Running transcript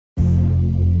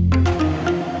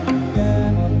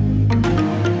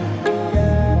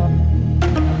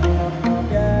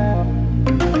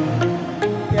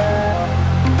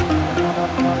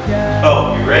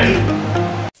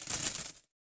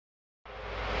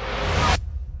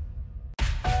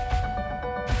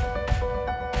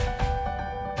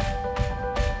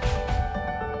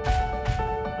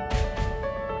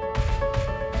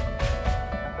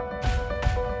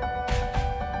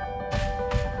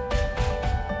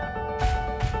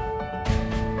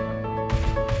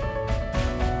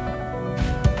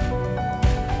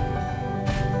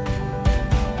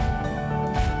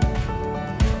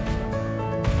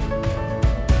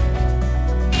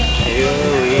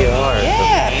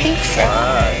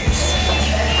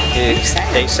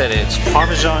They said it's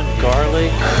Parmesan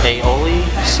garlic aioli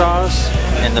sauce,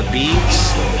 and the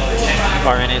beets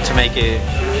are in it to make it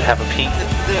have a pink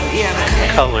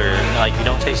color. Like you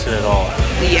don't taste it at all.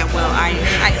 Yeah, well, I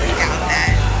highly doubt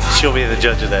that. She'll be the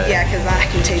judge of that. Yeah, because I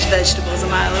can taste vegetables a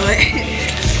mile away.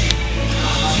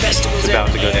 Vegetables It's about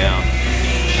to go down.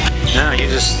 No, you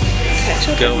just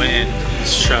go in,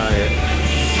 let's try it.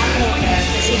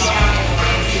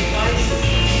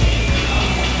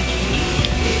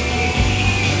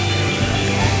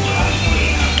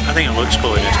 I think it looks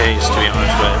cool in your taste, to be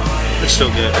honest, but it's still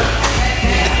good.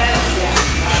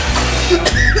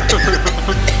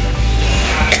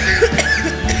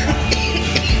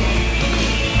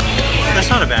 That's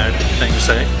not a bad thing to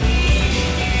say.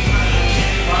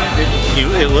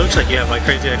 It looks like you have like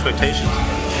crazy expectations.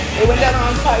 It went down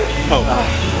on pipe. Oh.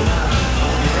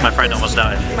 My friend almost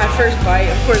died. My first bite,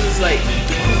 of course, is like...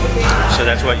 So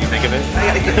that's what you think of it? I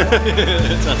gotta get it.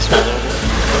 It's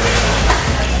unswallowable.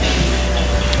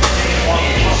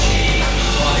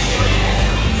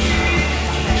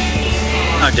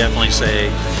 I'd definitely say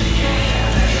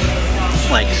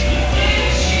like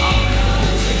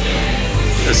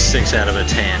a 6 out of a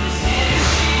 10.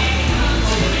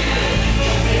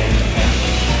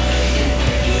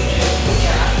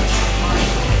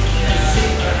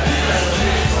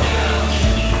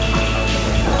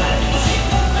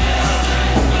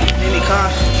 Made me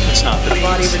cough. It's not the My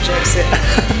body beans. rejects it.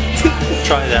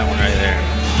 Try that one right there.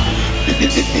 You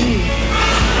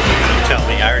tell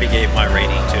me. I already gave my rating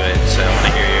to it, so I want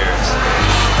to hear yours.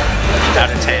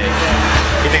 Out of 10.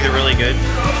 You think they're really good?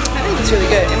 I think it's really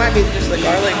good. It might be just the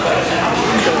garlic, but it's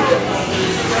really good.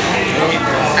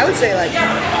 I would say like 8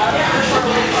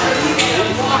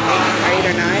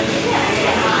 or 9.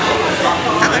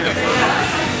 I like it.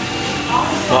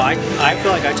 Well, I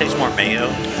feel like I taste more mayo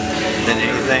than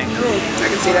anything. Ooh, I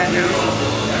can see that now.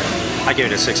 I give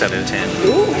it a 6 out of 10.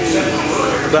 Ooh.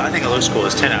 But I think it looks cool.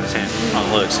 It's 10 out of 10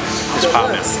 on looks. It's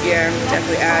popping. Yeah,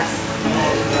 definitely add.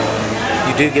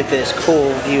 You do get this cool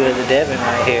view of the Devon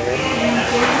right here.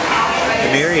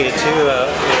 The myriad too,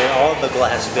 all the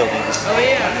glass buildings. Oh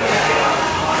yeah.